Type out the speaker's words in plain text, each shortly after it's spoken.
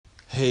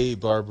Hey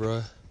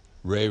Barbara,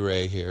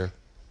 Ray here.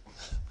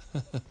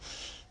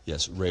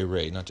 Yes,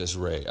 Ray, not just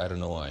Ray. I don't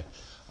know why.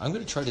 I'm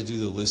going to try to do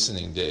the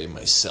listening day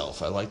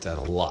myself. I like that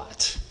a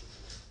lot.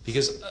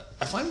 Because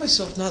I find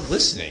myself not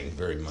listening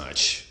very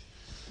much,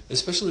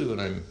 especially when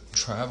I'm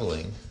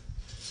traveling.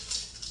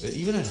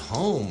 Even at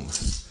home,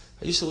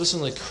 I used to listen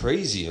like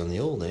crazy on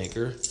the old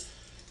Anchor.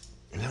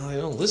 Now I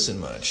don't listen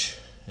much.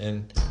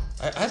 And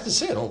I have to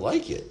say, I don't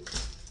like it.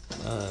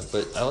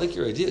 But I like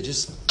your idea.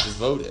 Just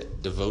devote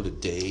it. Devote a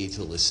day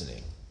to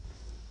listening.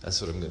 That's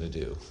what I'm going to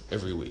do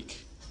every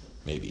week.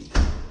 Maybe.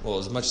 Well,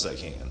 as much as I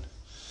can.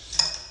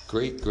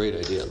 Great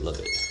idea. Love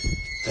it.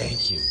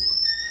 Thank you.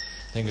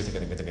 Thank you.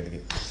 1,000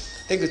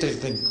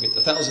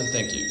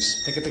 thank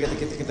yous.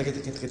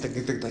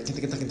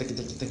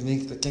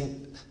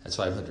 That's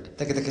 500.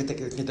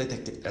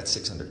 That's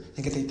 600.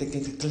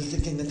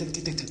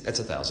 That's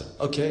 1,000.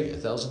 Okay,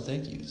 1,000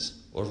 thank yous.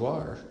 Au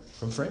revoir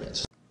from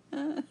France.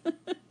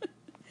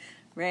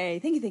 Ray,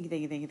 thank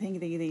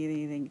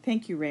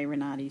you, Ray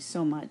Renati,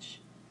 so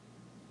much.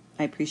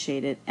 I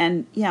appreciate it.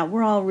 And yeah,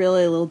 we're all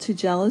really a little too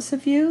jealous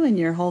of you and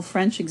your whole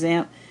French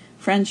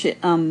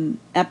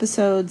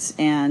episodes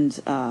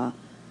and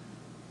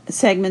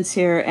segments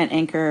here at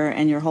Anchor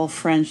and your whole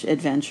French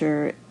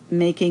adventure,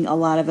 making a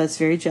lot of us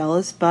very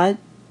jealous, but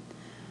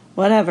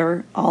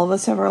whatever. All of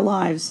us have our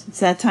lives. It's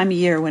that time of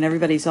year when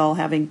everybody's all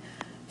having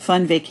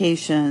fun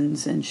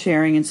vacations and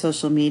sharing in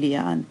social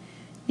media. And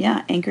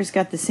yeah, Anchor's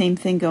got the same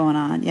thing going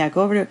on. Yeah,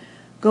 go over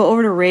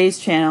to Ray's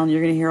channel and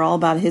you're going to hear all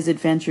about his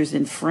adventures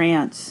in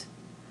France.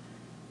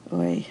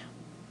 Boy,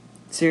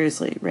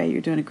 seriously, Ray, you're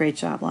doing a great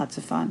job. Lots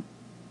of fun.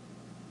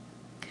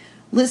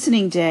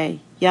 Listening day.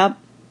 Yep.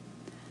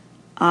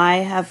 I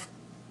have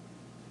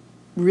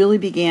really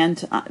began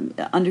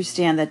to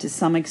understand that to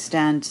some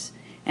extent,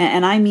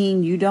 and I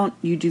mean you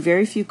do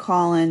very few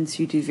call-ins,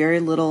 you do very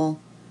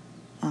little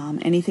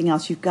anything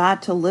else. You've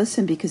got to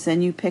listen because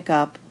then you pick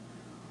up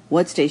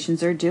what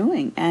stations are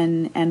doing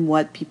and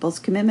what people's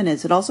commitment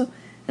is. It also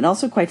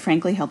quite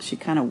frankly helps you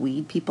kind of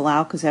weed people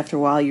out because after a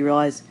while you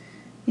realize,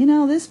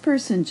 this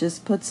person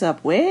just puts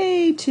up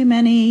way too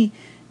many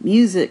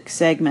music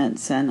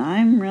segments and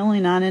I'm really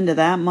not into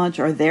that much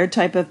or their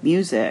type of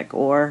music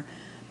or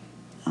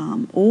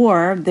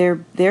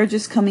they're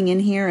just coming in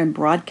here and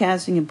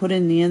broadcasting and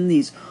putting in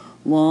these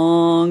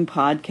long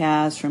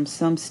podcasts from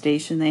some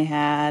station they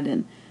had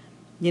and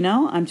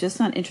I'm just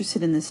not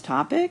interested in this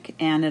topic.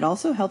 And it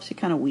also helps you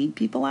kind of weed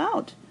people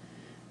out.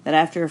 That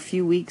after a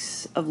few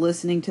weeks of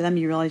listening to them,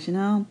 you realize,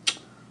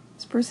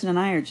 this person and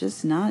I are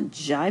just not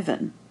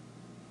jiving.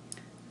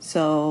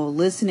 So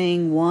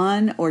listening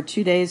 1 or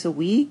 2 days a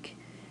week.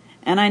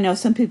 And I know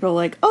some people are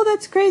like, oh,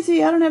 that's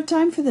crazy. I don't have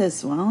time for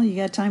this. Well, you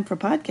got time for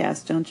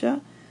podcasts, don't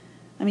you?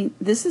 I mean,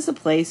 this is a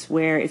place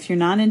where if you're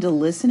not into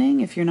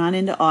listening, if you're not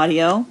into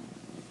audio,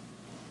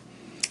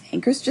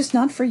 Anchor's just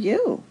not for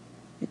you.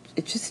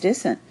 It just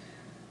isn't.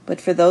 But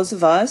for those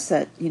of us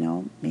that,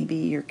 maybe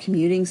you're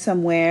commuting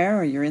somewhere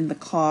or you're in the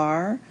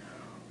car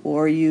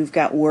or you've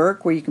got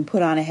work where you can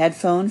put on a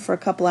headphone for a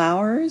couple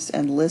hours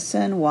and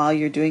listen while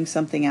you're doing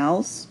something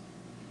else.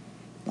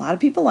 A lot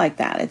of people like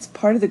that. It's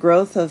part of the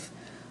growth of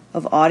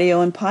audio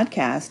and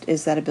podcast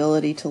is that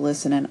ability to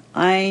listen. And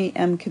I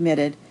am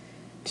committed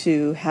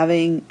to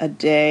having a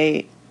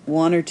day,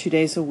 1 or 2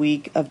 days a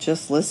week of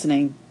just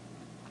listening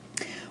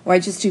where I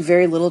just do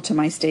very little to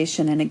my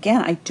station. And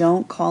again, I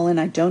don't call in,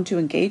 I don't do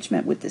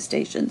engagement with the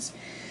stations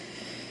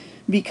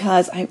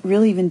because I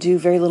really even do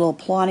very little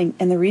applauding.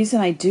 And the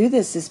reason I do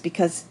this is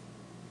because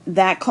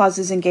that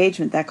causes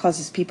engagement. That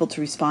causes people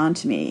to respond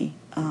to me.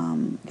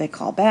 They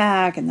call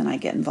back and then I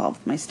get involved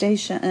with my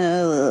station.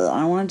 I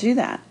don't want to do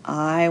that.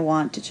 I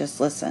want to just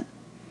listen.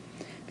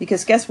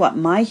 Because guess what?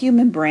 My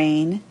human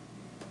brain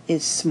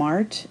is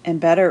smart and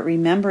better at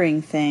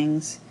remembering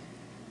things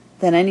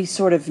than any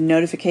sort of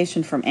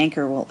notification from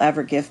Anchor will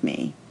ever give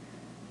me.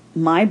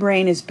 My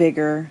brain is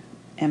bigger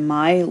and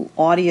my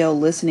audio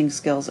listening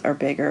skills are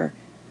bigger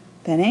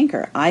than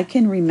Anchor. I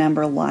can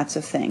remember lots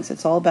of things.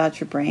 It's all about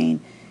your brain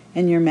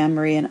and your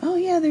memory and, oh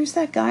yeah, there's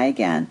that guy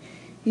again.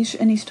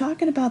 He's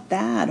talking about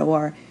that,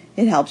 or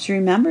it helps you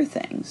remember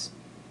things.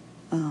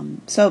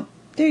 So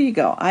there you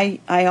go. I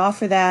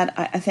offer that.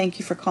 I thank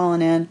you for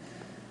calling in.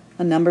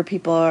 A number of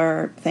people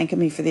are thanking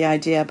me for the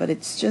idea, but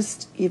it's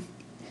just,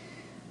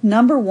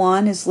 number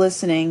one is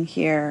listening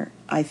here,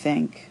 I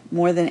think,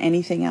 more than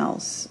anything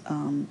else.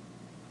 And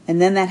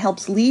then that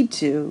helps lead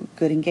to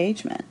good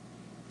engagement.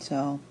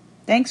 So,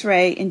 thanks,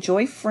 Ray.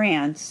 Enjoy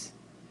France.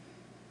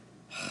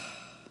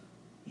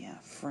 Yeah,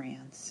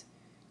 France.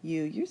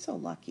 You're so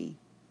lucky.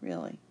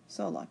 Really,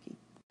 so lucky.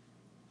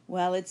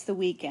 Well, it's the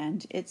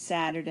weekend. It's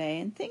Saturday,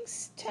 and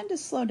things tend to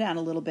slow down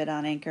a little bit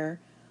on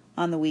Anchor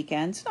on the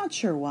weekends. Not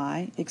sure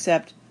why,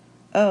 except,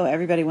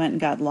 everybody went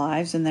and got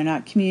lives, and they're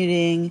not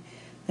commuting.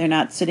 They're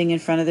not sitting in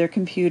front of their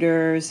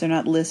computers. They're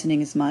not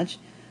listening as much.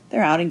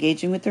 They're out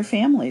engaging with their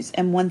families.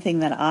 And one thing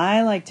that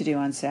I like to do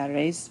on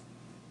Saturdays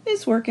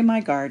is work in my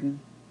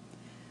garden.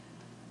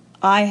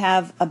 I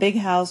have a big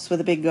house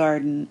with a big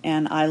garden,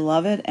 and I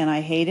love it and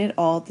I hate it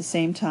all at the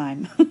same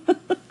time.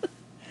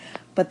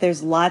 But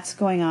there's lots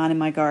going on in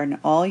my garden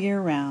all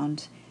year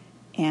round.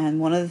 And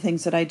one of the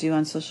things that I do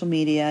on social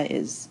media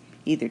is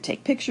either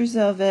take pictures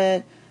of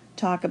it,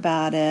 talk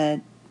about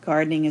it.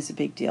 Gardening is a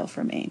big deal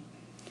for me.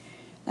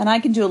 And I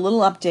can do a little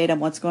update on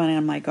what's going on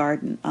in my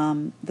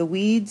garden. The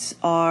weeds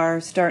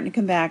are starting to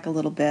come back a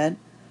little bit.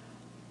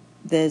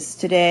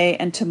 Today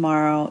and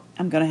tomorrow,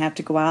 I'm going to have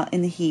to go out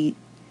in the heat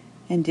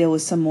and deal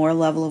with some more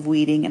level of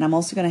weeding. And I'm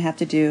also going to have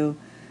to do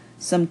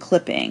some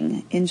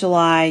clipping. In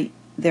July,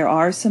 there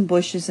are some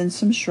bushes and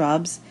some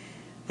shrubs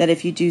that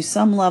if you do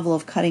some level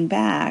of cutting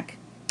back,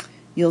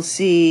 you'll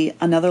see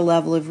another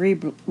level of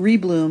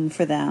rebloom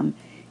for them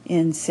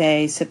in,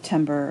 say,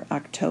 September,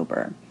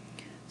 October.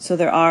 So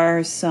there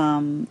are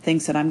some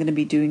things that I'm going to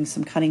be doing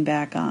some cutting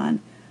back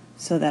on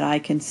so that I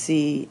can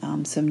see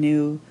some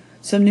new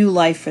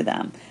life for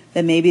them.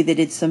 That maybe they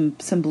did some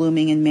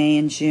blooming in May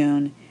and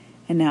June,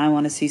 and now I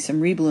want to see some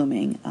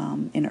reblooming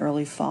in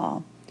early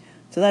fall.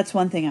 So that's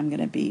one thing I'm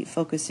going to be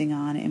focusing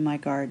on in my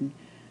garden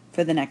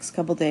for the next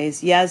couple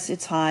days. Yes,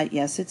 it's hot.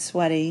 Yes, it's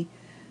sweaty.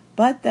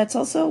 But that's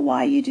also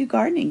why you do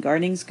gardening.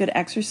 Gardening's good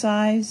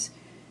exercise,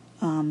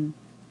 and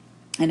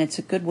it's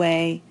a good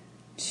way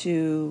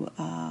to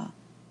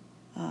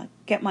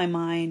get my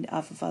mind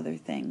off of other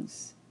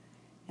things.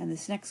 And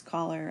this next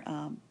caller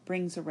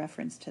brings a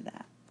reference to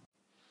that.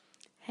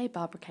 Hey,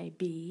 Barbara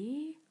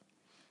KB.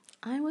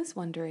 I was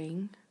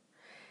wondering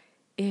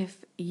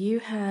if you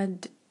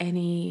had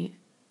any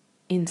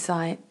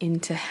insight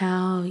into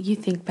how you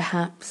think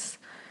perhaps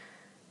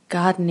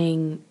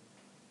gardening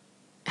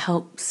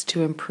helps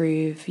to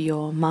improve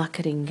your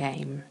marketing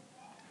game.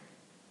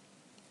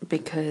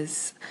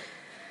 Because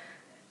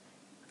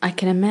I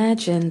can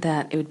imagine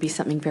that it would be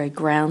something very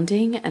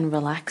grounding and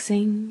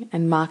relaxing,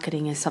 and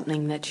marketing is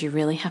something that you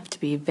really have to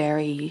be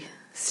very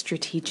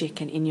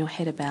strategic and in your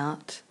head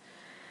about.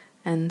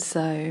 And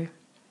so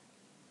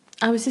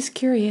I was just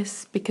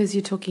curious because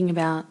you're talking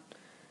about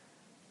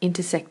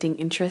intersecting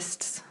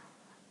interests,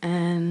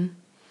 and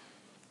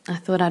I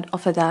thought I'd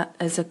offer that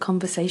as a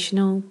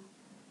conversational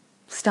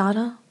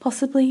starter,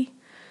 possibly,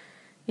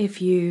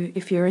 if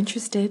you're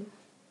interested.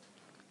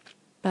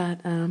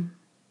 But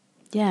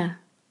yeah,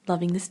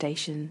 loving the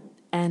station,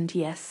 and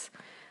yes,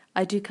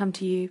 I do come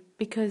to you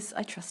because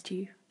I trust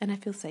you and I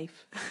feel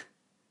safe.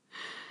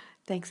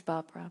 Thanks,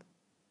 Barbara.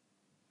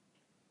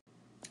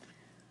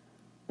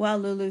 Well,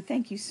 Lulu,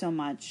 thank you so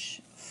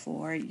much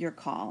for your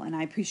call, and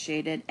I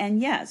appreciate it. And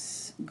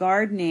yes,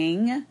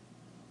 gardening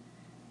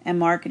and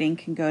marketing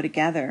can go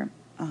together.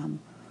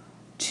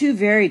 Two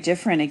very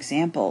different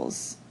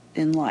examples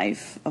in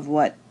life of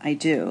what I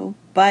do,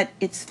 but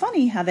it's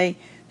funny how they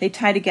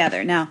tie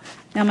together. Now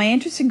my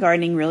interest in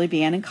gardening really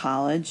began in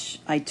college.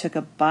 I took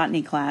a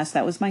botany class.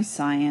 That was my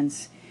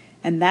science,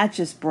 and that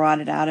just brought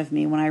it out of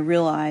me when I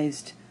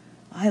realized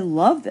I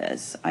love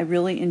this. I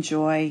really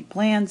enjoy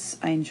plants.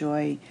 I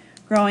enjoy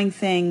growing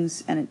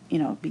things, and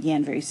it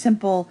began very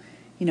simple,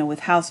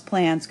 with house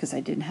plants because I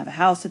didn't have a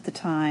house at the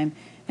time.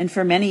 And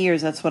for many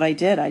years, that's what I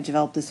did. I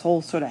developed this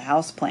whole sort of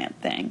house plant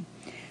thing.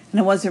 And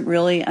it wasn't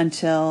really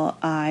until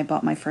I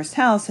bought my first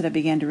house that I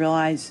began to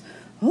realize,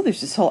 oh, there's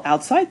this whole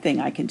outside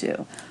thing I can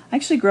do. I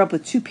actually grew up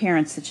with two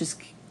parents that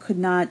just could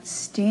not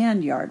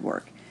stand yard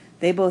work.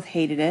 They both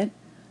hated it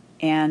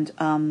and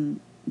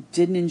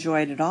didn't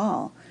enjoy it at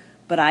all.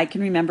 But I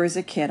can remember as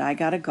a kid, I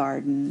got a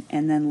garden,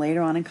 and then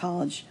later on in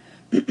college,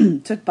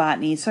 took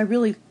botany, so I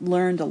really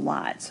learned a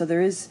lot. So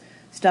there is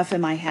stuff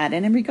in my head.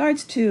 And in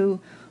regards to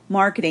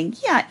marketing,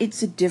 yeah,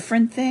 it's a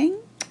different thing,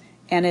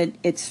 and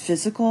it's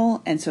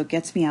physical, and so it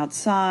gets me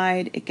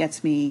outside. It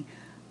gets me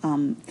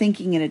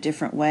thinking in a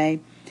different way.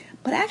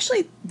 But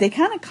actually, they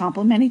kind of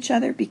complement each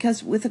other,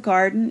 because with a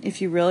garden,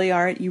 if you really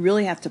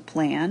have to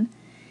plan.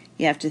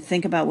 You have to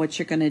think about what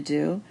you're going to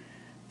do.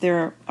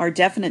 There are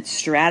definite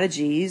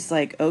strategies,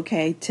 like,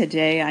 okay,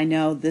 today I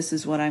know this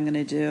is what I'm going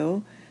to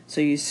do. So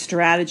you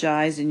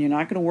strategize, and you're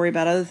not going to worry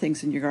about other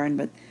things in your garden,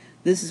 but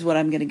this is what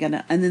I'm going to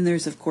get. And then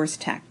there's, of course,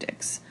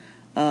 tactics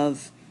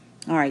of,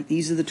 all right,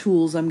 these are the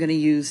tools I'm going to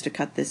use to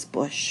cut this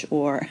bush,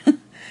 or,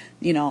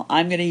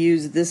 I'm going to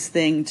use this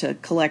thing to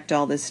collect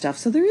all this stuff.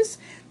 So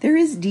there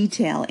is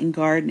detail in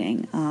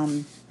gardening.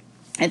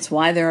 It's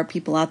why there are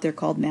people out there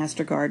called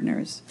master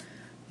gardeners.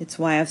 It's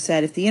why I've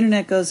said, if the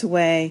internet goes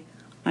away,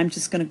 I'm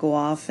just going to go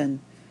off and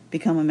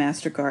become a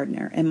master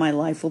gardener, and my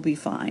life will be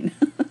fine.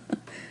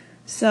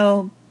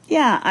 So,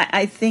 yeah,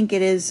 I think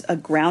it is a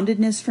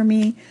groundedness for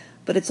me,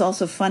 but it's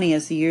also funny,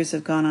 as the years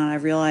have gone on,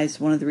 I've realized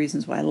one of the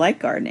reasons why I like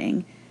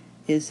gardening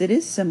is it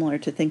is similar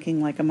to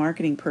thinking like a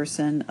marketing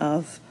person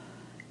of,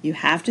 you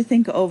have to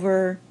think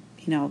over,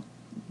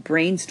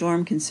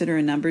 brainstorm, consider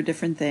a number of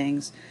different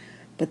things,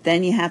 but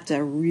then you have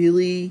to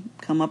really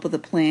come up with a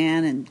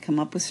plan and come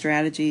up with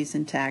strategies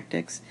and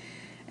tactics.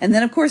 And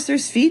then, of course,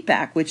 there's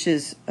feedback, which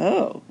is,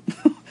 oh,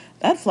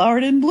 that flower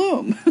didn't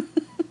bloom.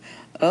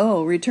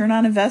 Oh, return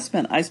on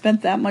investment. I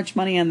spent that much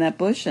money on that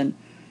bush, and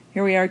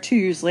here we are 2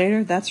 years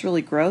later. That's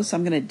really gross.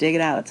 I'm going to dig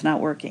it out. It's not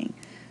working.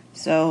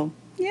 So,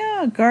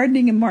 yeah,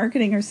 gardening and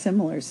marketing are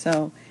similar.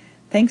 So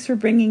thanks for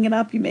bringing it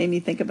up. You made me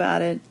think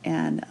about it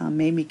and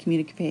made me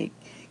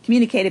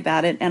communicate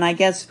about it. And I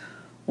guess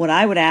what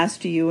I would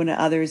ask to you and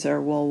to others are,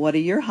 well, what are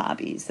your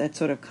hobbies that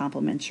sort of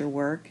complement your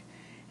work?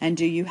 And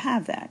do you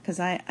have that? Because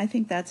I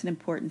think that's an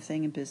important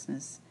thing in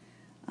business,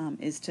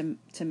 is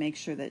to make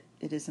sure that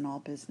it isn't all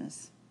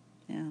business.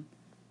 Yeah.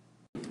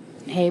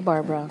 Hey,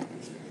 Barbara.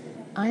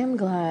 I am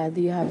glad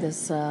that you have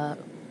this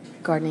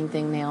gardening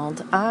thing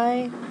nailed.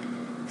 I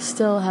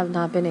still have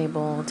not been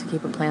able to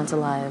keep a plant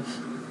alive.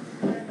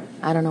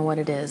 I don't know what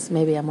it is.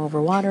 Maybe I'm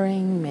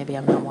overwatering. Maybe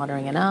I'm not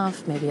watering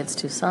enough. Maybe it's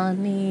too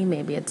sunny.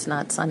 Maybe it's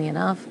not sunny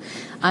enough.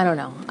 I don't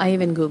know. I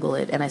even Google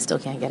it, and I still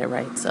can't get it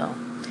right. So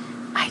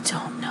I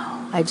don't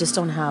know. I just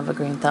don't have a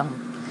green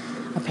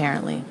thumb,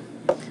 apparently.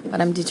 But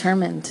I'm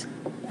determined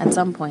at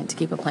some point to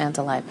keep a plant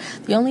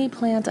alive. The only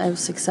plant I've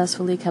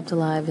successfully kept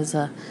alive is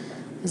a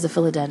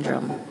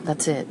philodendron.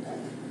 That's it.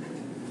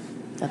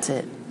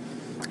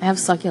 I have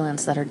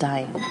succulents that are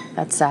dying.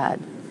 That's sad.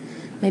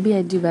 Maybe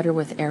I'd do better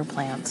with air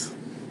plants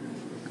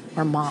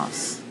or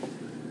moss.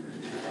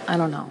 I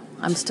don't know.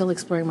 I'm still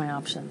exploring my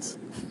options.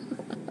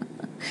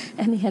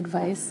 Any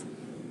advice?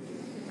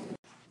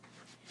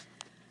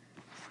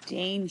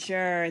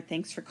 Danger.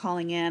 Thanks for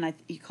calling in.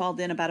 You called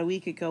in about a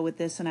week ago with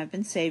this, and I've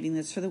been saving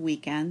this for the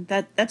weekend.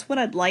 That's what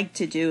I'd like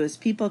to do, is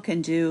people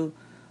can do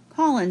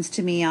call-ins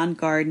to me on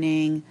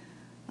gardening,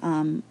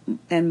 and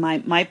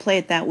might play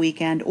it that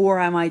weekend, or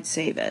I might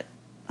save it.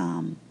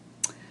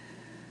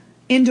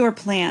 Indoor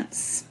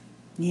plants.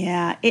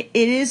 Yeah, it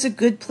is a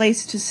good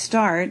place to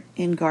start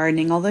in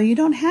gardening, although you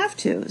don't have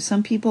to.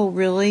 Some people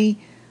really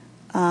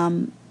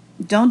don't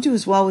do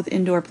as well with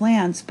indoor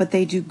plants, but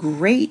they do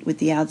great with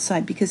the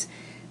outside, because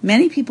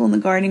many people in the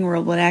gardening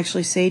world would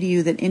actually say to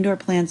you that indoor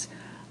plants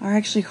are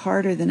actually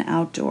harder than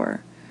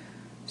outdoor.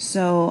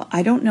 So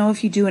I don't know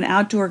if you do an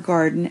outdoor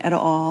garden at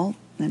all,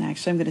 and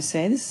actually I'm going to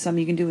say this is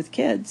something you can do with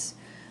kids,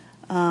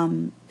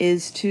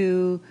 is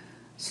to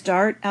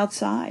start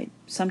outside.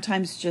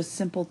 Sometimes just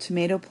simple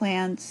tomato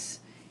plants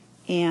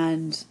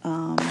and,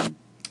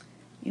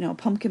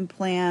 pumpkin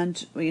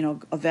plant,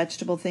 a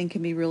vegetable thing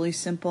can be really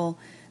simple.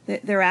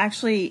 They're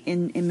actually,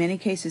 in many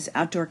cases,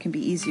 outdoor can be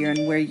easier.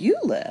 And where you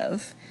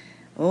live,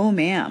 oh,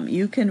 ma'am,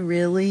 you can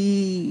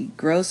really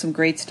grow some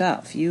great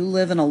stuff. You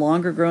live in a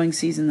longer growing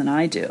season than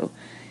I do.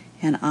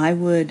 And I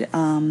would,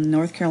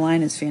 North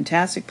Carolina is a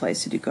fantastic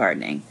place to do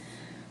gardening.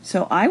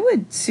 So I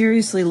would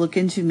seriously look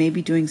into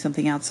maybe doing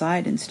something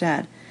outside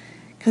instead.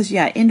 Because,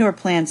 yeah, indoor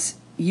plants,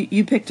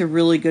 you picked a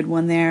really good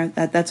one there.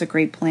 That's a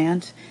great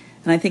plant.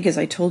 And I think, as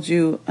I told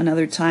you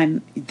another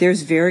time,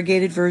 there's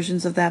variegated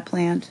versions of that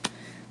plant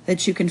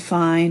that you can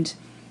find.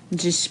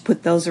 Just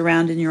put those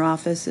around in your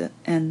office,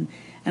 and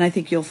I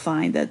think you'll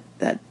find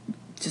that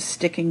just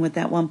sticking with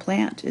that one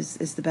plant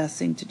is the best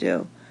thing to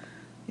do.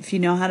 If you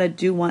know how to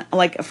do one,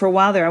 like for a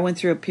while there, I went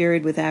through a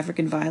period with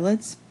African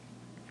violets.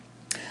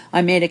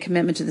 I made a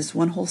commitment to this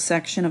one whole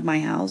section of my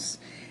house,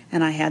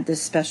 and I had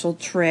this special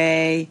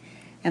tray,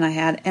 and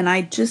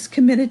I just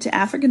committed to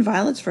African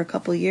violets for a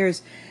couple of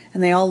years,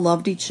 and they all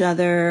loved each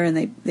other, and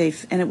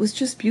and it was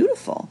just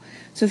beautiful.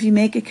 So if you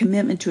make a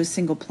commitment to a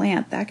single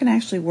plant, that can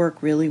actually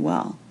work really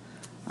well.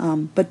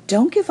 But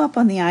don't give up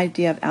on the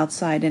idea of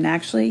outside, and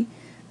actually,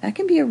 that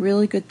can be a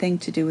really good thing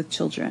to do with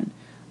children.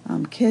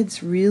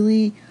 Kids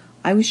really,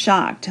 I was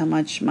shocked how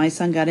much my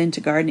son got into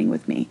gardening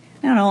with me.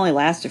 Now, it only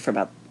lasted for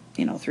about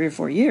 3 or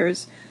 4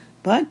 years,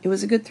 but it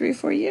was a good 3 or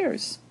 4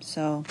 years.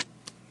 So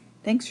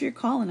thanks for your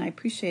call, and I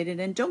appreciate it.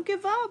 And don't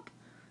give up.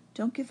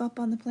 Don't give up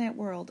on the plant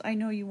world. I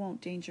know you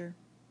won't, Danger.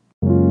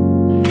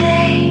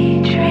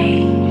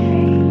 Daydream,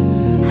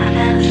 I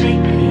fell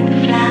asleep beneath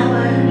the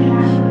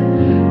flowers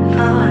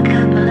for a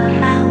couple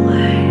of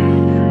hours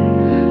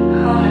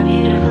on a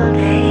beautiful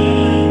day.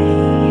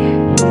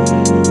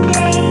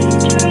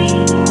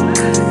 Daydream,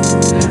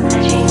 I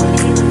dream of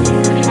you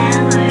in the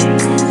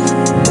flowers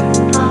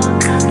for a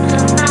couple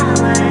of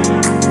hours.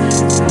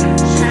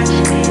 Such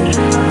a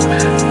beautiful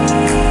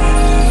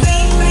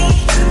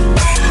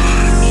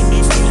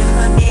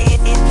beautiful day.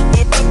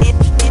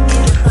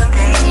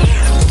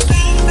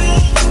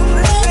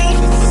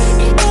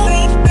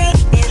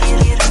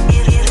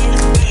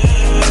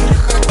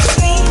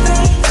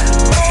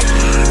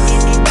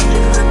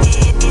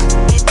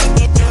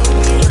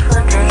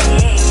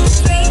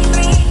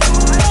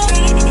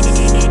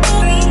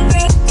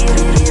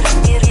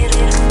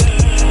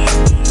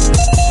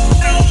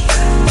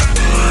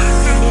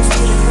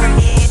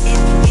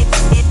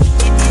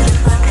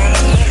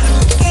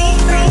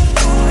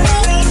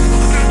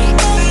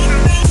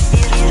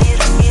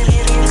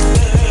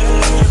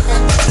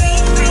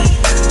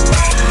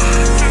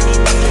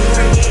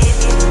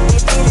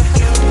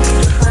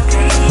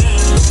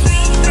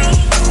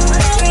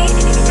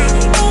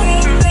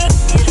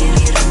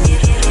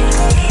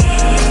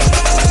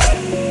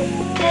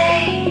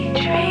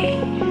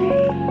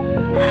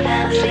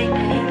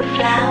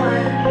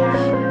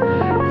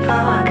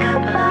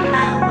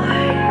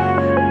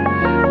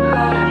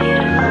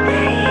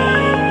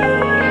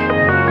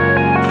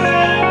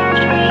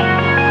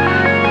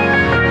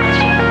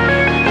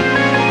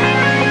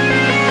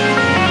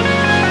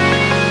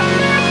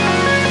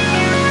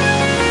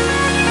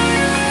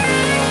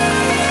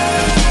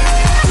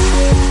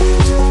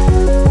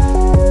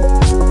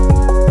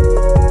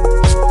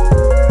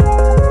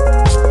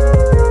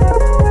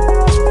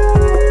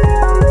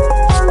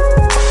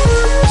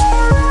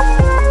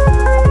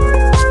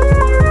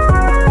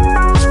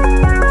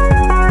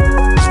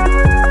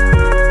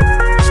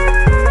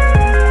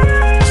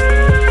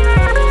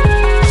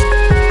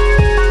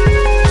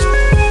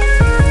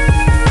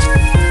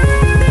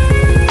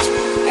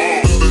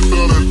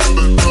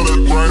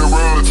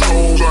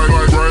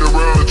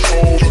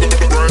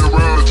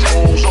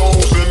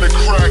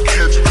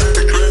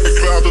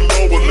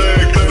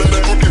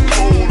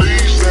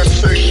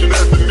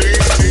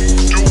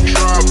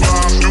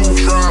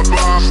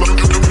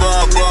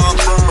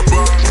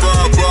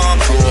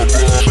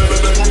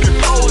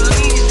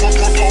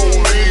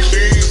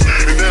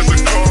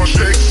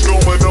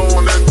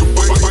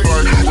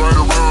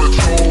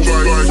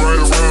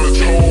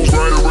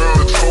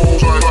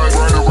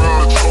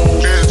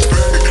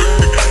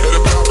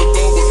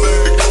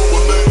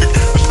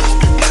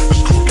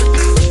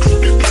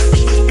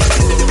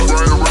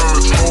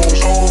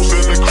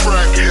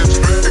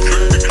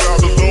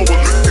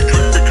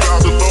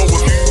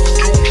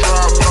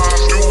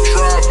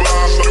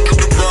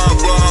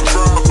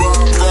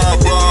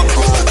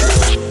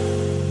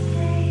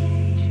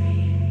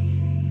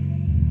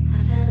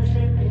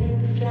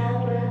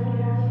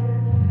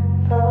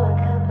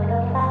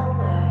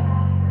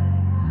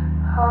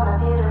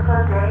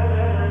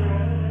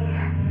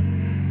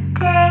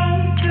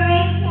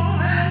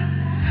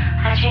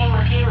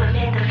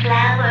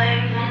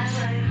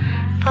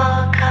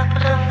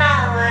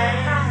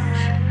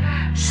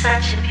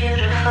 such a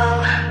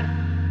beautiful.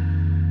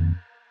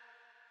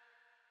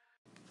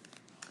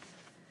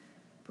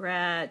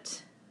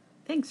 Brett,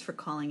 thanks for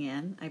calling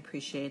in. I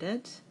appreciate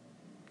it.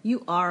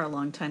 You are a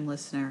longtime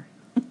listener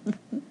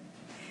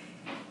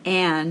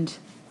and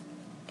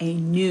a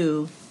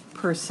new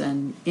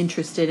person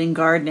interested in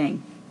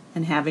gardening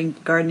and having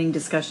gardening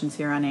discussions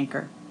here on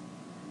Anchor.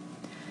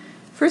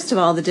 First of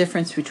all, the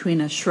difference between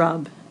a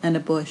shrub and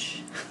a bush.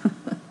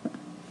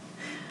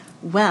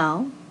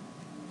 Well,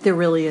 there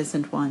really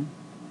isn't one.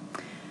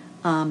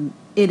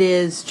 It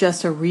is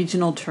just a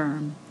regional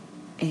term,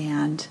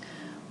 and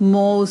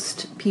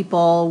most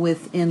people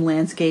within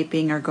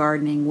landscaping or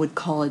gardening would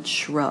call it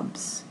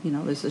shrubs. You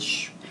know,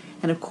 there's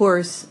and of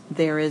course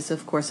there is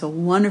a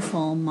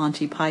wonderful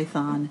Monty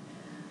Python,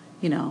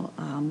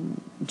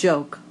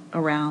 joke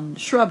around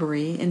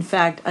shrubbery. In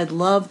fact, I'd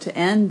love to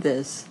end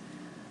this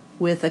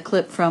with a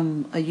clip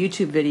from a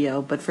YouTube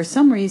video, but for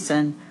some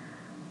reason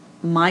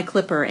my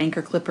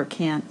Anchor Clipper,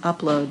 can't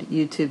upload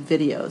YouTube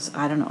videos.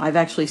 I don't know. I've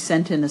actually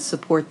sent in a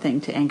support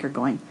thing to Anchor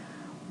going,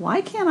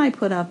 why can't I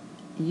put up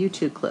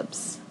YouTube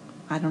clips?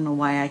 I don't know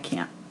why I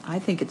can't. I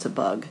think it's a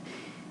bug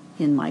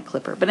in my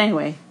Clipper. But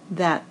anyway,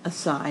 that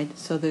aside,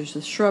 so there's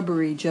a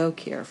shrubbery joke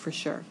here for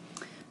sure.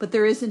 But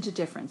there isn't a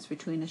difference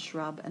between a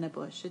shrub and a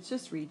bush. It's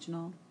just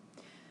regional.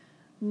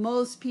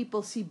 Most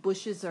people see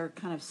bushes are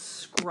kind of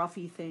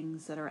scruffy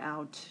things that are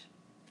out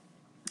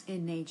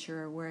in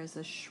nature, whereas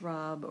a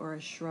shrub or a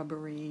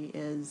shrubbery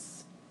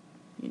is,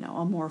 a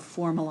more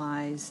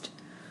formalized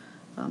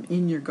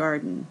in your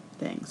garden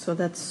thing. So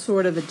that's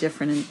sort of a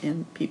different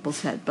in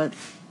people's head. But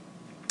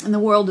in the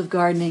world of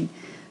gardening,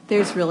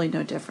 there's really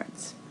no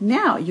difference.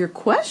 Now, your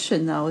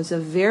question, though, is a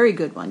very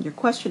good one. Your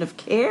question of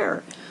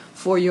care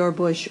for your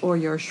bush or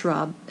your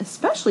shrub,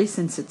 especially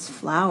since it's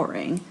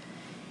flowering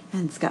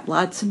and it's got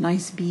lots of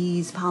nice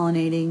bees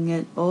pollinating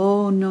it.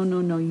 Oh, no,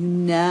 you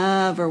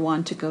never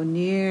want to go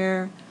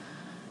near.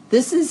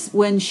 This is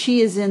when she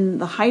is in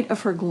the height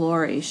of her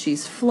glory.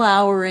 She's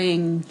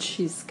flowering.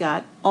 She's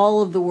got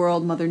all of the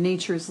world. Mother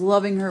Nature is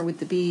loving her with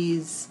the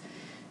bees.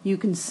 You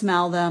can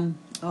smell them.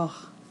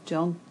 Oh,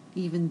 don't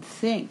even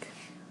think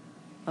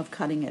of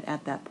cutting it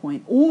at that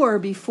point or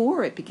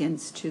before it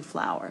begins to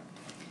flower.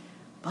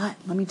 But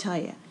let me tell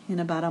you, in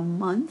about a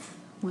month,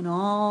 when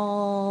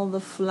all the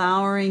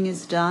flowering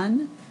is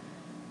done,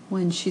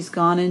 when she's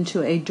gone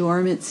into a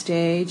dormant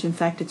stage, in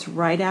fact, it's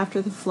right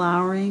after the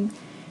flowering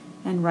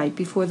and right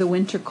before the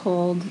winter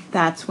cold,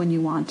 that's when you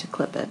want to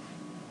clip it.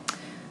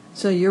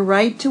 So you're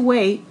right to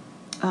wait.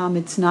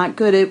 It's not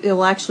good.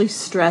 It'll actually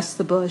stress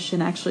the bush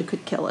and actually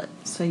could kill it.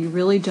 So you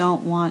really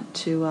don't want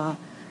to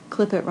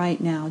clip it right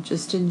now.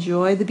 Just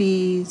enjoy the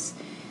bees,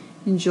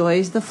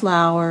 enjoy the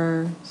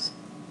flowers,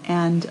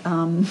 and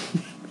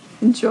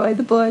enjoy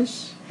the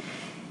bush.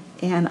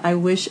 And I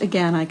wish,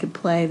 again, I could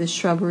play the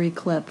shrubbery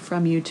clip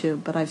from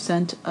YouTube, but I've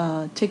sent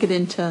a ticket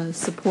into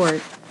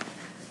support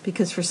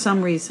because for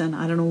some reason,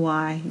 I don't know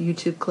why,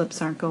 YouTube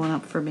clips aren't going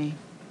up for me.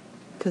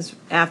 Because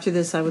after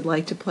this, I would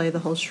like to play the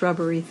whole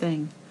shrubbery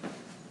thing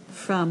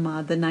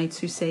from The Knights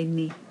Who Say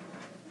Ni.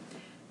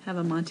 Have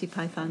a Monty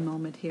Python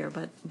moment here,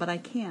 but I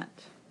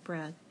can't,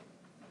 Brad.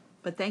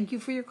 But thank you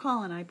for your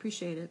call, and I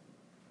appreciate it.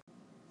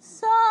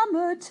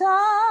 Summertime,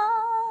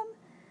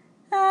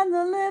 and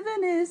the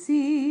living is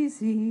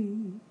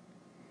easy.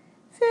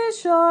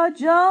 Fish are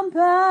jumping,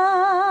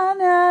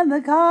 and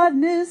the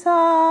cotton is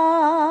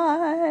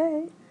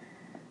high.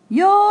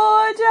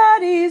 Your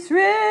daddy's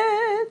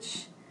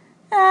rich,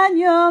 and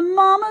your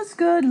mama's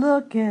good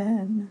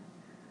looking.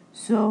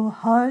 So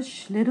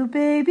hush, little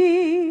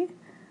baby,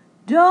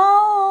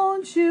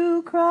 don't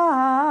you cry.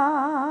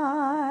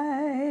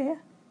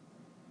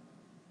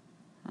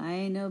 I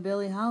ain't no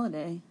Billie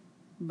Holiday,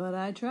 but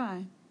I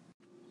try.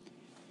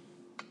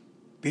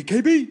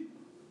 BKB,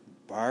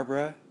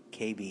 Barbara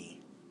KB,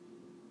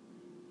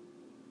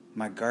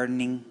 my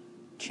gardening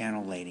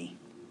channel lady.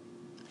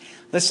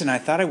 Listen, I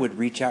thought I would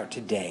reach out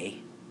today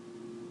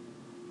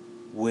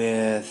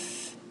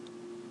with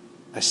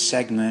a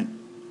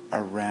segment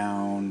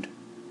around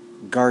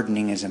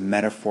gardening as a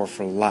metaphor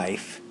for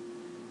life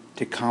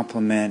to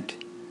complement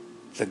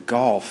the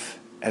golf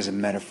as a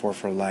metaphor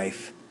for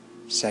life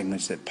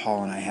segments that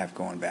Paul and I have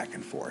going back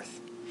and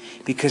forth.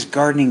 Because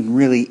gardening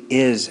really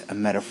is a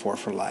metaphor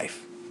for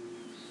life.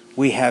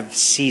 We have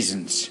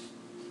seasons.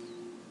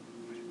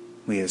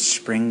 We have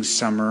spring,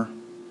 summer,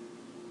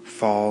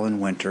 fall, and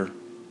winter.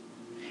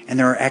 And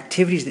there are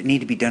activities that need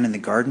to be done in the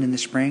garden in the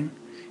spring,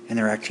 and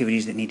there are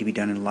activities that need to be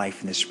done in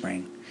life in the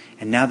spring.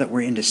 And now that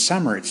we're into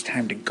summer, it's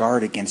time to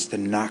guard against the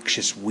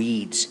noxious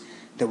weeds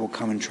that will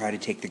come and try to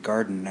take the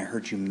garden. And I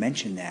heard you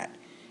mention that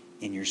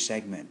in your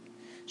segment.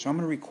 So I'm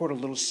going to record a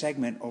little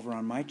segment over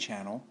on my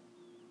channel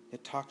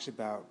that talks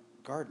about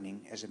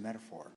gardening as a metaphor.